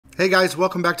Hey guys,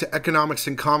 welcome back to Economics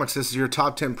and Comics. This is your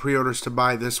top 10 pre-orders to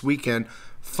buy this weekend.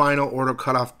 Final order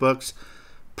cutoff books.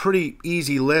 Pretty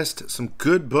easy list, some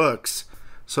good books,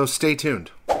 so stay tuned.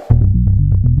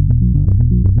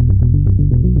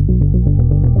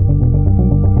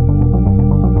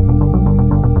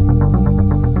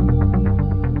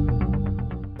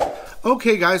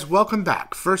 Okay guys, welcome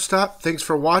back. First up, thanks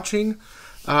for watching.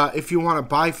 If you want to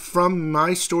buy from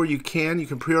my store, you can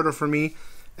pre-order for me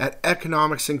at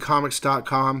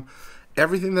economicsandcomics.com.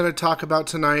 Everything that I talk about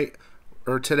tonight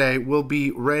or today will be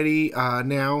ready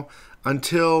now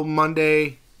until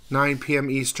Monday, 9 p.m.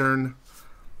 Eastern.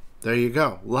 There you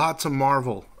go. Lots of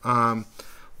Marvel.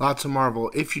 Lots of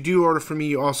Marvel. If you do order from me,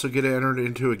 you also get entered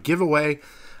into a giveaway.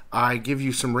 I give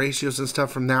you some ratios and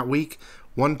stuff from that week.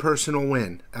 One person will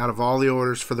win out of all the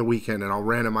orders for the weekend, and I'll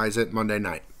randomize it Monday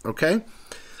night. Okay?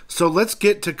 So let's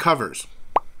get to covers.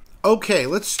 Okay,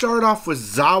 let's start off with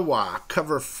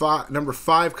Zawa, number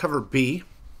 5, cover B.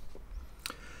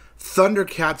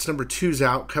 Thundercats number 2's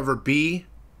out, cover B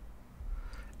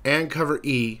and cover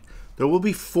E. There will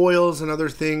be foils and other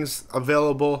things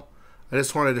available. I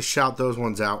just wanted to shout those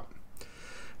ones out.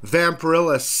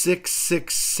 Vampirilla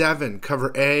 667,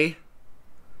 cover A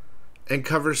and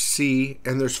cover C,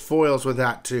 and there's foils with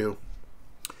that too.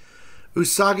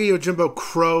 Usagi Yojimbo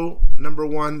Crow number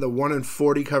 1, the 1 in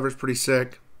 40 cover is pretty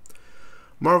sick.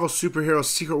 Marvel Superheroes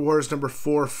Secret Wars number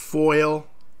 4 foil.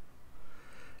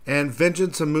 And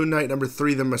Vengeance of Moon Knight number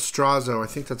 3, the Mastrazo. I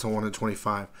think that's a 1 in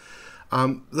 25.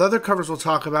 The other covers we'll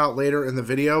talk about later in the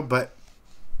video, but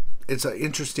it's an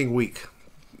interesting week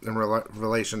in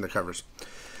relation to covers.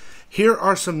 Here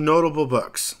are some notable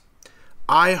books.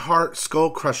 I Heart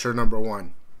Skull Crusher number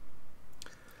 1.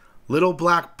 Little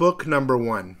Black Book number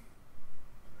 1.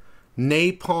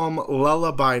 Napalm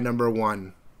Lullaby number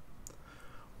 1.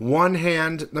 One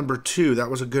Hand number 2. That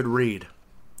was a good read.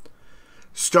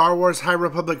 Star Wars High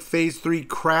Republic Phase 3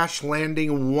 Crash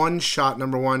Landing One Shot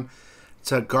number 1.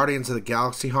 It's a Guardians of the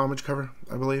Galaxy homage cover,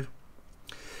 I believe.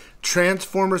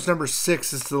 Transformers number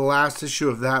 6 is the last issue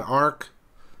of that arc.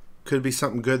 Could be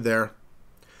something good there.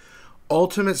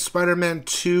 Ultimate Spider-Man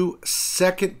 2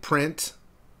 second print.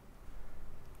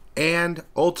 And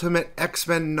Ultimate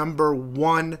X-Men number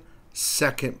 1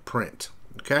 second print.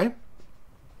 Okay?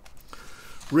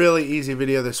 Really easy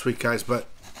video this week, guys, but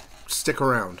stick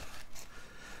around.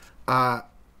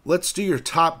 Let's do your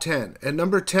top 10. At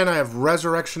number 10, I have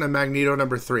Resurrection of Magneto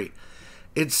number 3.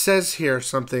 It says here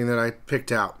something that I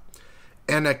picked out.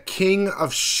 And a king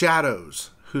of shadows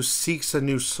who seeks a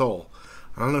new soul.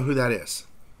 I don't know who that is.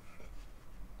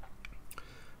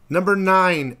 Number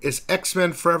 9 is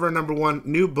X-Men Forever number 1,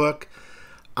 new book.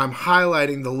 I'm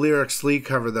highlighting the Lyrics Lee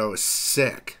cover, though. It's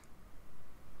sick.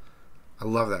 I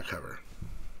love that cover.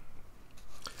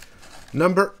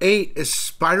 Number 8 is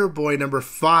Spider-Boy number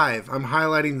 5. I'm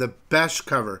highlighting the Besh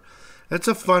cover. It's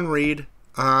a fun read,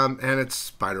 and it's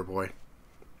Spider-Boy.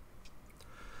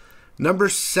 Number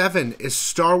 7 is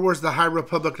Star Wars The High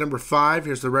Republic number 5.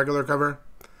 Here's the regular cover.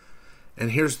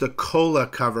 And here's the Cola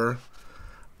cover.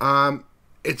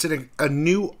 It's a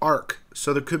new arc,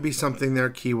 so there could be something there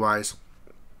key-wise.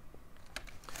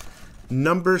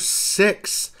 Number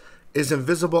 6 is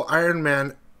Invisible Iron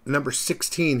Man number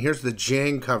 16. Here's the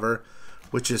Jang cover,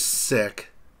 which is sick.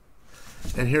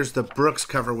 And here's the Brooks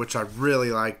cover, which I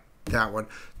really like that one.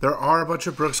 There are a bunch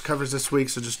of Brooks covers this week,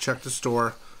 so just check the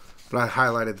store. But I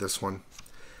highlighted this one.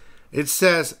 It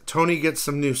says, Tony gets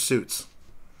some new suits.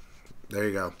 There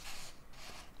you go.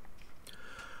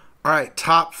 Alright,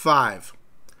 top 5.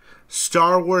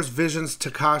 Star Wars Visions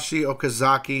Takashi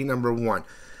Okazaki number 1.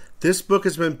 This book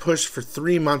has been pushed for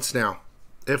 3 months now,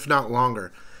 if not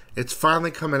longer. It's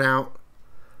finally coming out.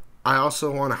 I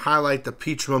also want to highlight the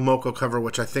Peach Momoko cover,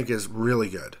 which I think is really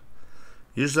good.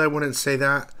 Usually I wouldn't say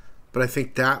that, but I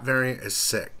think that variant is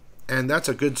sick. And that's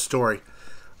a good story.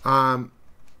 Let's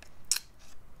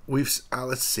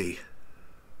see.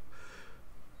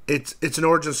 It's an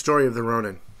origin story of the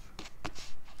Ronin.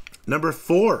 Number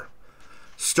 4,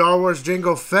 Star Wars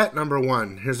Jango Fett number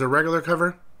 1. Here's the regular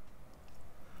cover.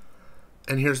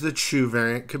 And here's the Chew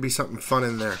variant. Could be something fun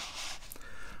in there.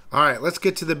 Alright, let's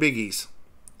get to the biggies.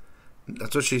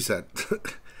 That's what she said.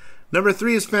 Number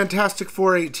 3 is Fantastic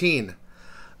 418.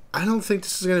 I don't think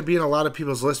this is going to be in a lot of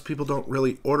people's list. People don't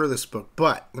really order this book.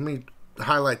 But let me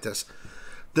highlight this.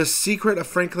 The Secret of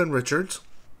Franklin Richards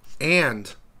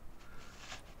and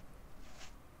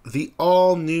the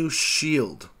all-new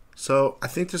Shield. So I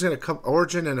think there's going to come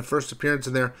origin and a first appearance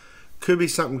in there. Could be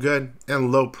something good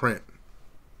and low print.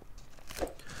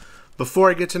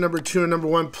 Before I get to number 2 and number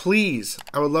 1, please,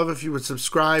 I would love if you would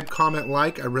subscribe, comment,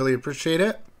 like. I really appreciate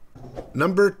it.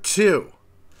 Number 2,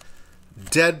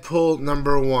 Deadpool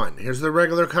 #1. Here's the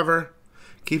regular cover.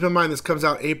 Keep in mind this comes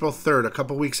out April 3rd, a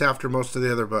couple weeks after most of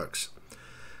the other books.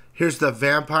 Here's the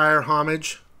vampire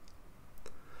homage.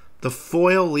 The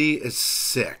foil Lee is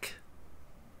sick.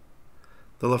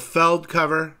 The Liefeld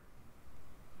cover.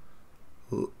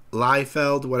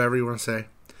 Liefeld, whatever you want to say.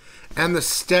 And the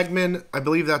Stegman, I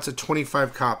believe that's a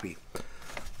 25 copy.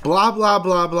 Blah, blah,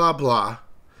 blah, blah, blah.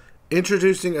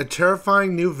 Introducing a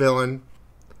terrifying new villain.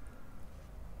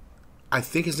 I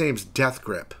think his name's Death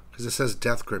Grip, because it says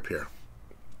Death Grip here.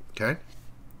 Okay?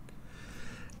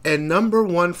 And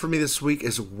 #1 for me this week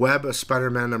is Web of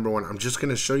Spider-Man #1. I'm just going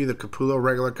to show you the Capullo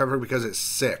regular cover because it's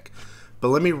sick. But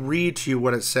let me read to you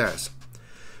what it says.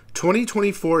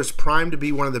 2024 is primed to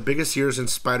be one of the biggest years in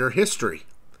Spider history.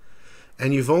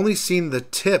 And you've only seen the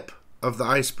tip of the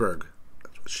iceberg.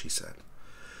 That's what she said.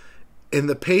 In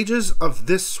the pages of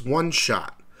this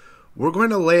one-shot, we're going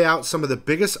to lay out some of the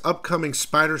biggest upcoming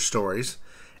Spider stories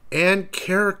and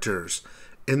characters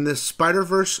in this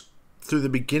Spider-Verse through the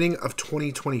beginning of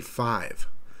 2025.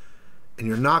 And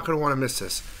you're not going to want to miss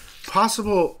this.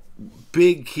 Possible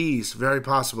big keys, very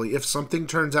possibly. If something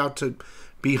turns out to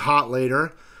be hot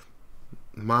later,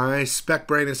 my spec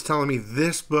brain is telling me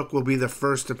this book will be the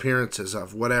first appearances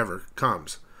of whatever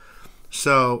comes.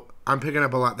 So I'm picking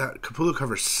up a lot. That Capullo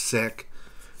cover's sick.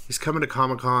 He's coming to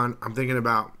Comic-Con. I'm thinking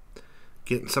about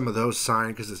getting some of those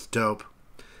signed because it's dope.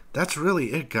 That's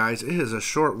really it, guys. It is a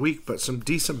short week, but some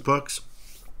decent books.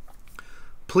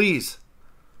 Please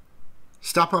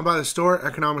stop on by the store,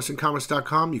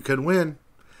 economicsandcomics.com. You could win.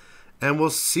 And we'll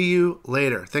see you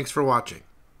later. Thanks for watching.